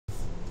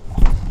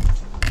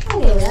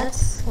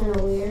that's kind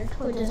of weird.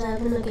 What just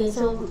happened? Okay,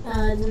 so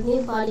the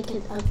new body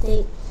kit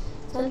update.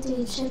 So I have to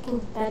be checking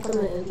back on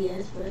my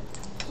OBS, but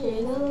here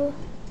you go.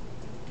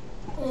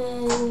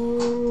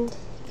 And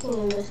can't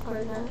even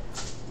discard that.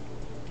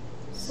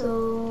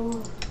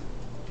 So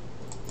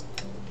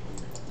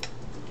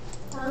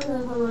I don't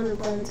know if I want to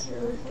blend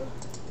through.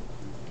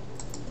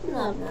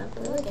 No,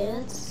 but okay,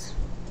 that's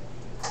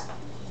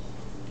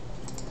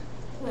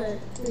what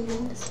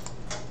doing this.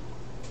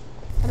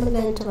 I'm gonna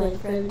get into my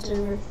private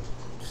server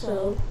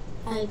so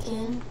I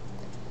can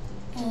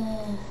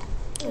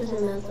there's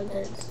a map like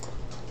that.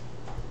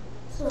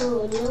 So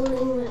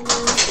loading right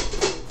now.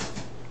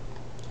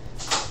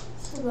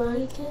 So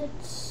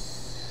Bodykits.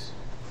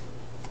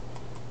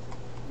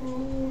 I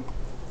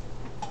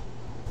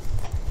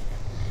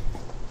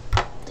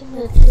think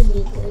that should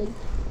be good.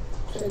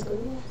 Should I go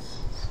yes?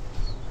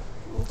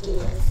 Okay,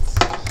 yes.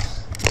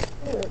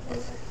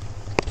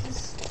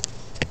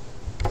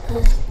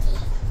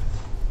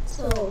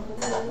 So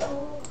there we go.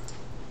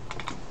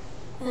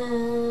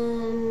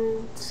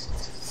 And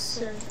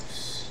search.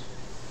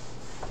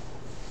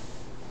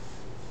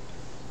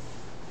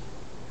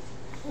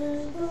 There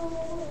we go.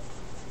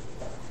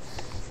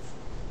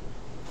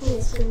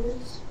 Yes, it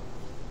is.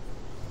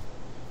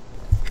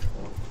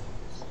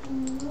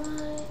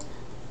 Right.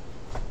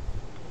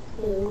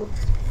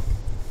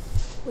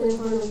 Wait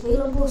for an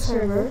available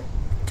server.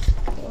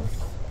 Okay.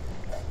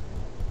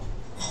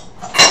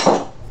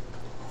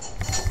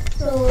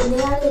 So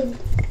they added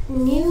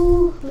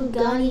new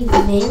Bugatti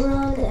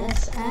Veyron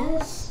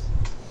SS,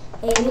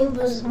 a new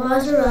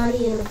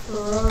Maserati, and a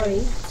Ferrari.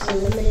 So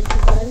limited to $5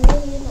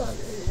 million.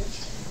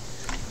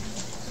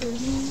 So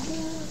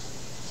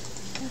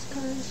that's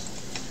cars.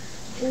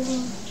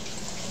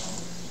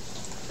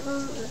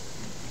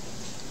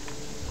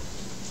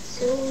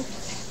 So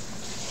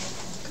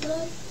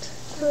collect.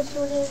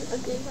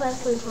 Okay,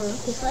 5.4.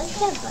 Okay, so I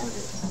can't buy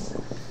this.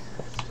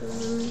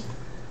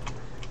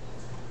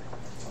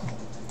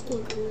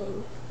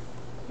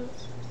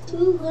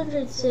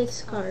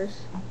 206 cars.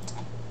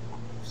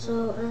 So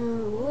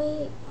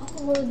wait.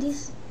 Oh,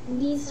 these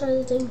are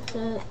the things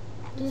that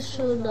this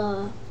showed.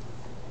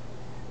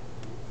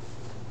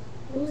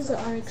 Who's the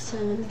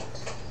RX-7?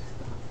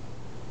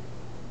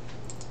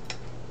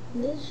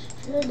 This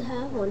should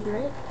have one,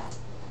 right?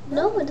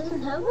 No, it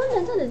doesn't have one.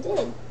 I thought it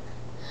did.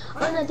 Oh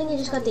no, I think I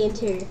just got the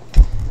interior.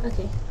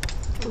 Okay.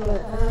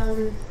 But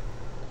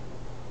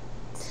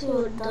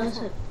so it does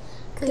have.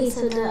 Okay,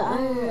 so the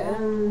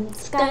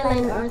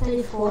Skyline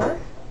R34.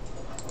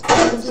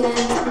 Which you have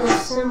this little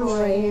symbol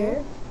right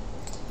here.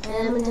 And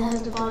I'm going to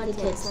have the body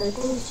kit. So I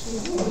think it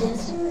should be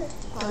this here.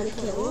 Body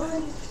kit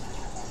 1.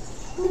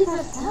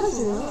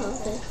 25,000.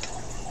 Oh, okay.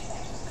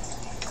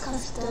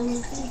 Custom.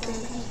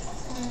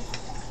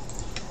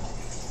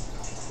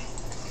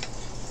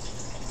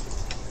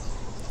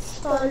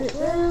 Spawn it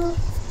now.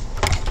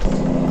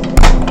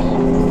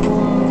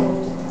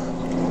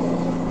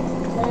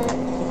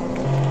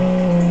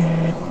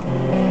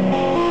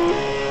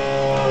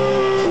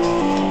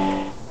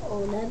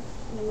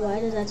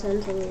 That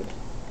sounds so weird.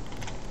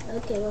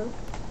 Okay, well,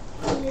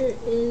 here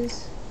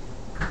is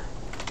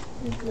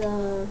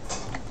the.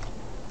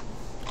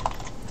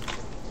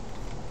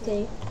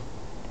 Okay.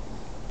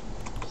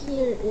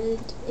 Here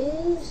it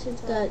is.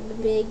 It's got the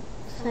big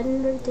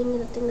fender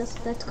thing. I think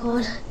that's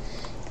called.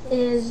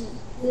 Is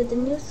with the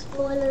new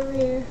spoiler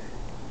rear.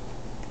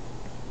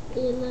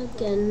 It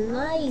looking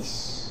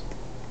nice.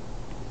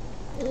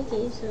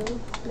 Okay, so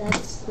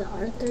that's the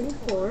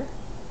R34.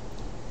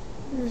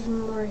 There's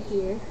more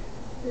here.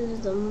 This is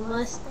the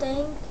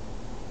Mustang.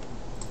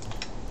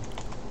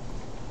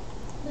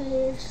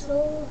 They're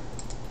so.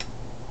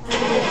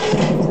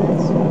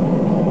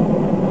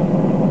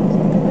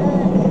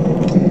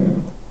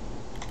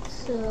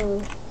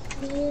 So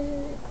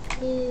here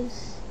is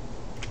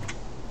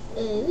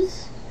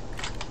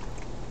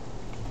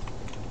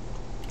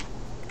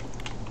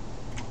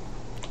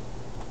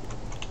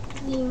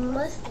the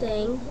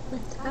Mustang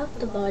without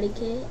the body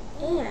kit,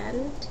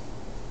 and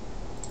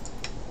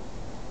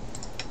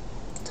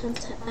time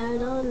to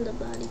add on the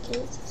body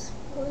kits.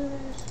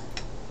 Spoilers.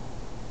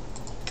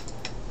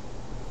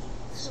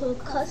 So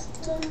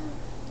custom.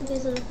 Okay,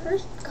 so the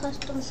first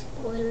custom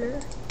spoiler,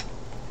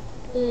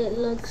 it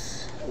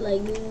looks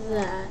like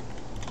that.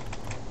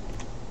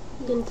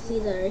 You can see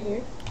that right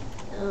here.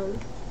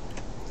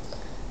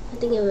 I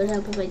think it would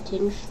help if I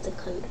changed the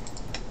color.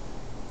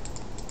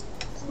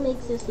 Let's make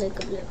this like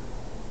a blue.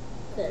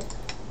 There.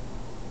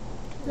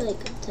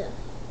 Like a tail.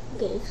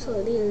 Okay,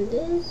 so there it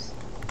is.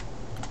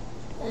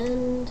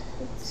 And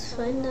let's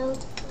find out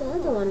what the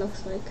other one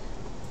looks like.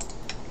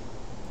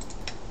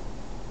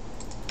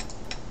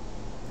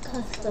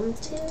 Custom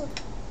 2.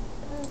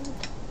 And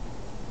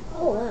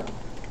oh wow.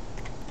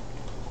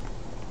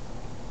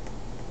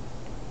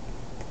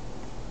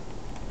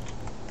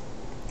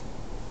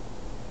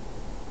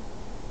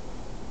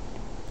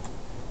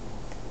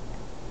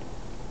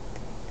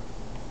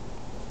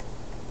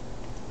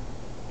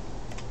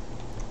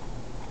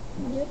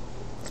 Yep.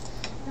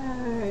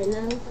 Alright,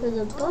 now for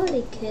the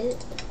body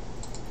kit.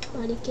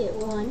 Body kit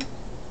 1.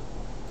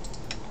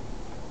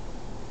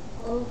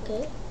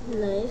 Okay,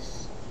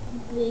 nice.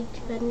 Big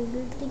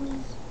fender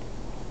thingies.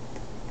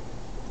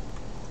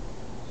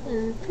 And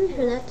I'm pretty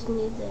sure that's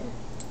new there.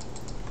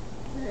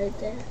 Right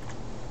there.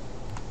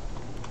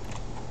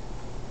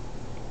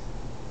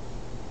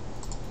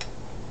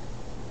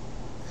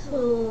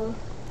 So,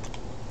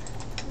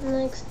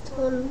 next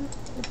one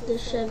is the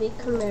Chevy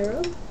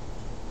Camaro.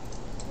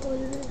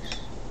 Spoilers.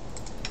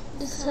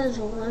 This has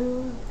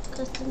one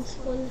custom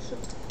spoiler. So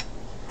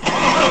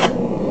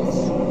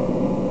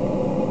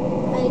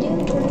I do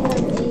already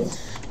have a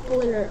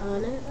spoiler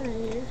on it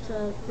right here, so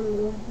I'll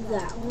remove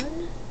that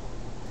one.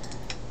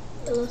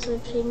 It also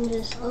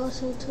changes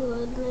also to a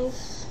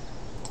nice,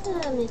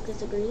 make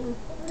this a green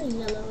or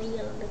yellow.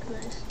 Yellow looks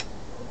nice.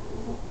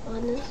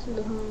 On this,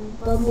 the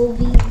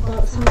Bumblebee,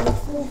 got some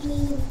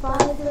Bumblebee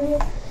vibe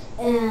here,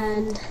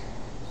 and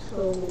so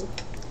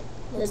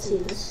let's see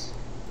this.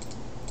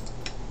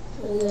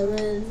 So we got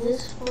rid of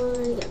this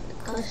one, we got the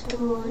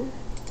custom one.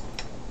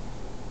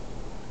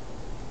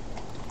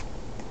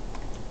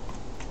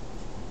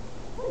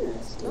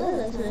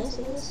 That's nice,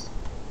 I guess.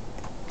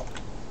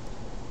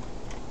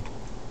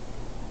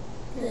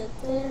 Right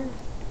there.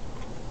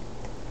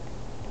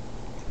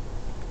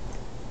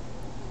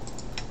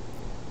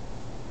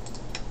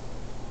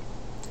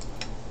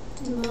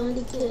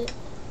 Body kit.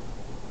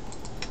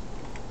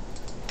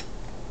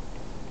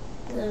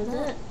 Now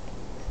that.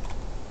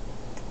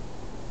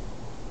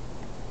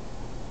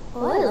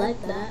 Oh, I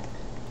like that.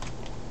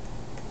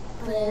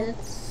 Oh yeah,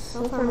 that's so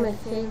far my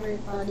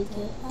favorite body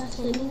kit.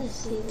 Actually, I need to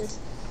see this.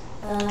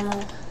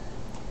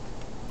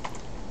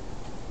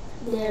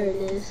 There it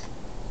is.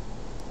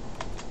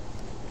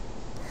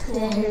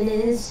 There it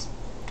is.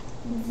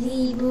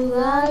 The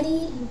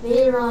Bugatti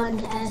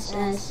Veyron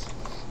SS.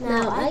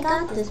 Now I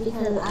got this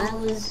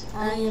because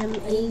I am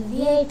a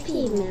VIP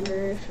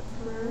member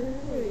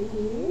for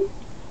here.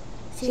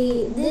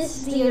 See, this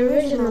is the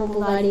original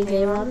Bugatti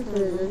Veyron for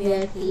the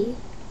VIP.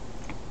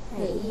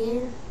 Right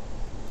here.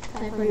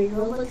 500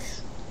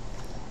 Robux.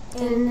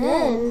 And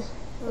then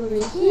over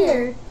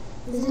here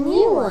is a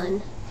new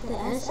one, the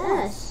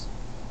SS,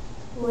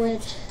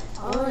 which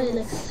already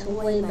looks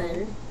way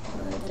better.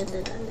 I'll get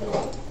that done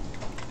here.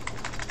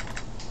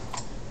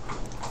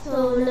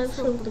 So next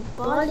from the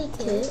body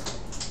kit.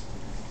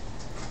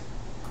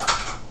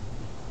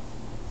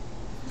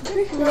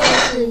 No,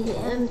 actually the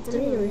M3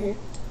 over here.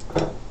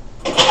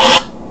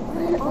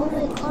 Oh,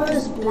 my car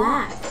is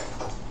black.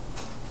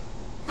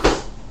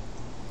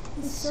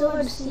 It's so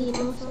hard to see.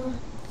 Also,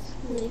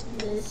 like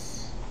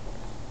this.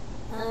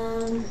 I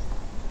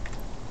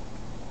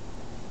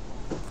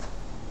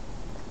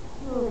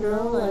don't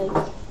know, like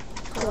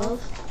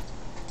 12.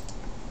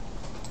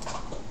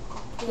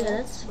 Yeah,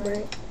 that's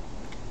bright.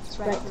 It's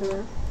bright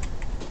color.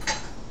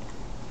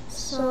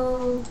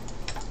 So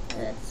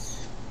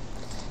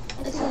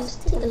let's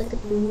take a look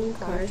at the new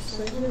cars.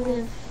 So here we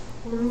have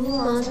the new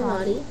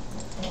Maserati,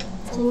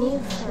 the new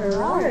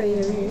Ferrari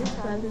over here,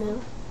 5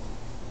 mil.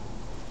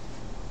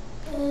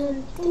 And I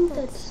think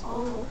that's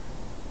all.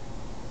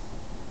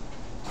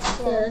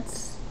 Yeah,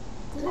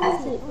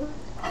 that's it.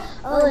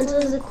 Oh, and so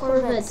there's the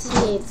Corvette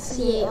C8. The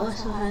C8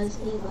 also has a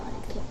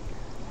body kit.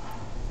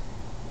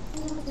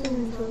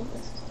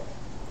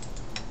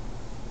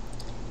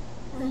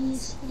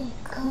 Is it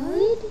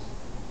good?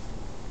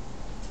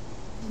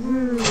 I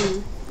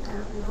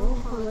don't know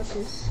how much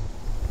is.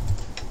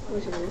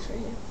 Where's it right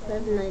here?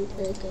 590.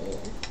 Okay,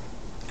 yeah.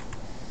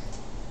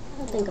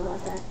 I'll think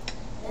about that.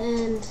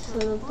 And so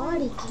the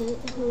body kit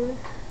here.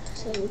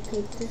 So we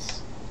pick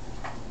this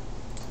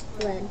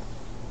red.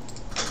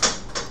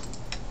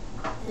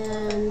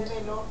 And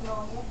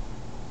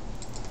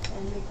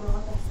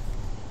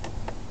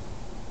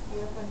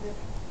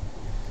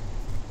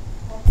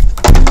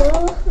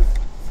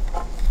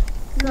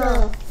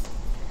no.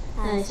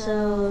 Alright,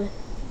 so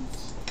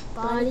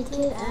body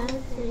kit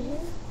added right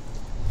here.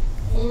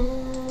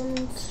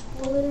 And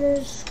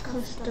spoilers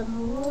custom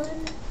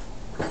 1.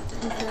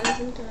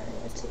 2000. Alright,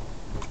 let's see.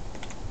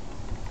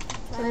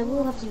 So I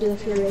will have to do a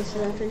few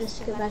races after this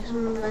to get back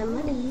some of my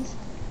monies.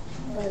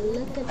 But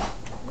look at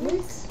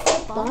this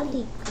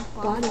body.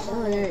 Oh,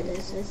 there it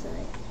is. It's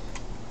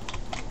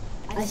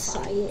like I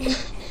saw it.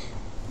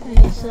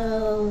 Okay,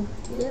 so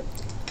yep.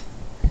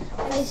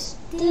 I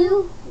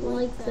still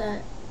like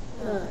that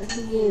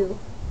new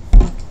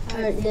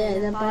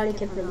the body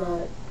kit for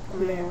the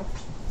Camaro.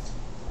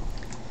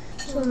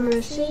 So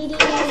Mercedes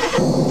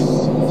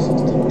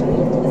 63.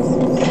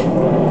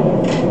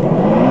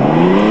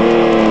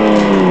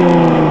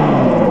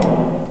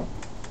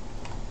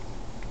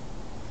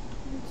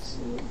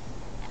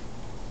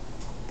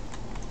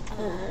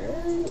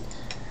 Alright,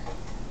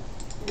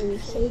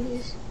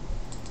 Mercedes.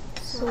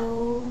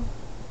 So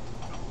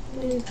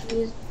we've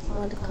used a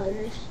lot of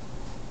colors.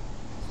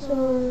 So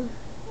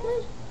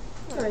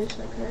orange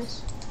like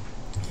nice.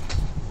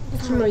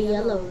 It's more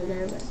yellow over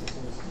there, but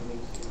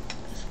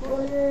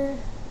spoiler.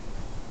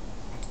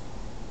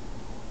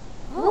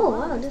 Oh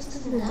wow, this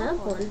doesn't have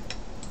one.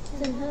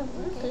 Doesn't have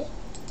one. Okay.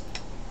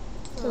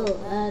 So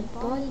add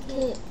body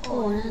kit.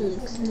 Oh, that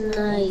looks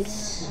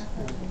nice.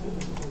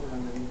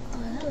 Oh,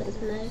 that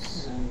looks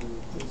nice.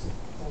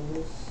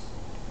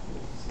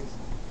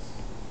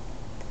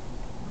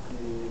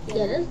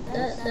 Yeah,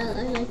 that I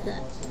like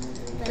that.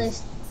 But I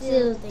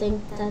still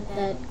think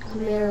that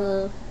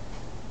Camaro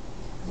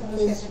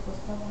is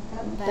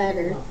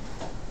better.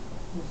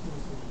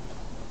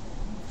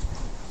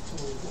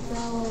 So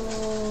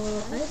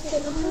I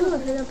think I'm gonna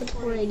hit up at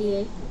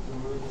 488.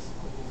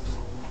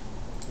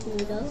 Here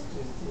we go.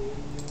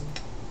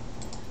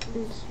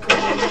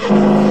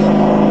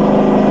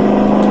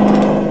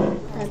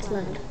 That's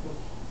loud.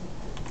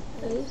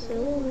 Okay, so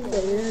we're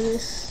getting rid of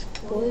this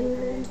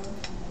spoiler.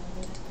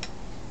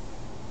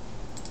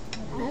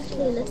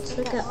 Actually, let's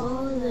look at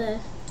all the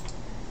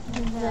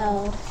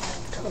valve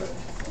torque.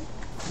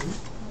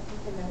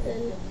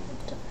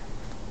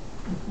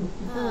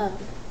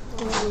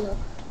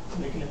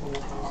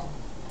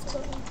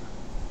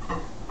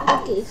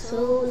 Okay, so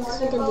let's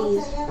look at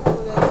these.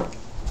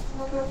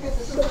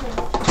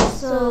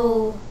 So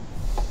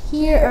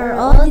here are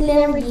all the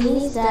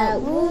Lamborghinis that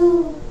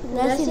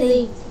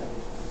actually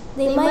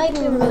they might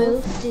be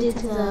removed due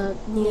to the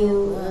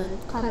new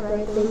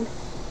copyright thing.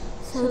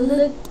 So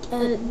look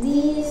at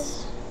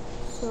these.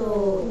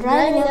 So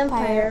Driving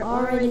Empire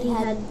already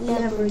had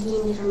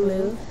Lamborghinis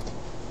removed,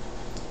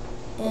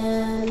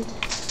 and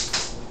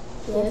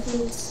yeah, if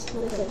you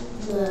look at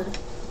the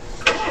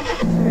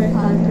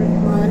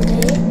Hurricane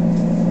Monday,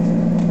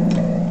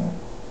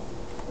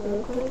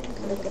 real quick,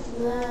 look at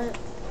that.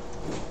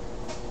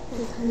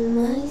 It's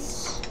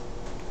nice,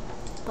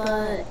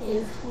 but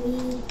if we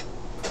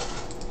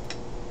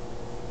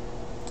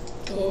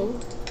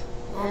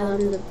add on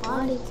the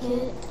body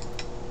kit,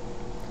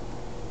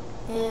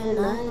 and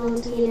I don't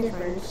see a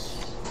difference.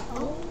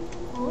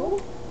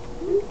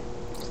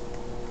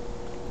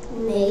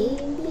 Maybe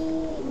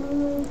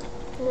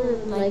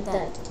like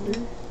that.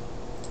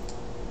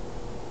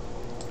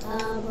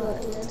 But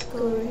let's go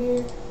over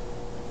here.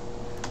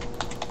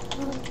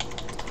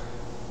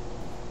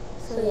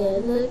 So yeah,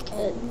 look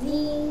at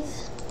these.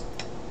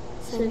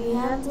 So if you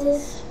have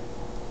this,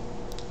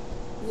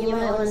 you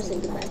might want to say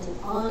goodbye to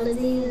all of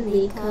these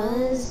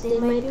because they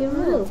might be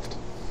removed.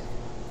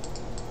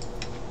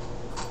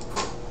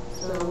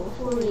 So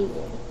 48.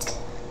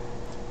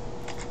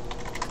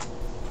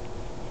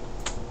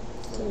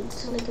 So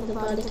let's look at the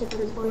body kit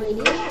for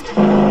 48.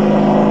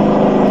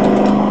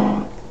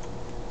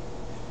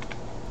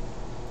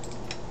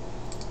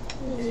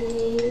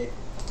 The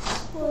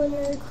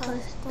spoiler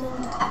custom.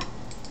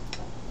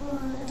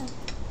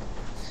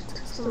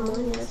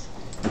 Someone has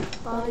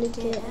body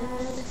kit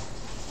add.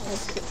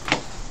 Let's see.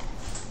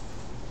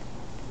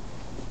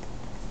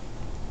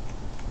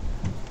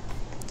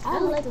 I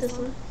like this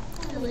one.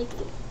 I like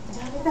it.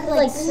 It's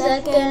like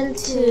second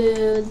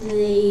to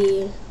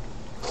the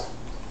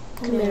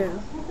Camaro,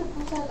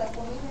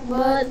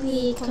 but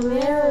the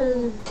Camaro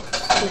is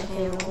my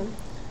favorite one.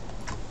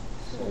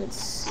 So let's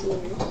see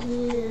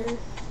here.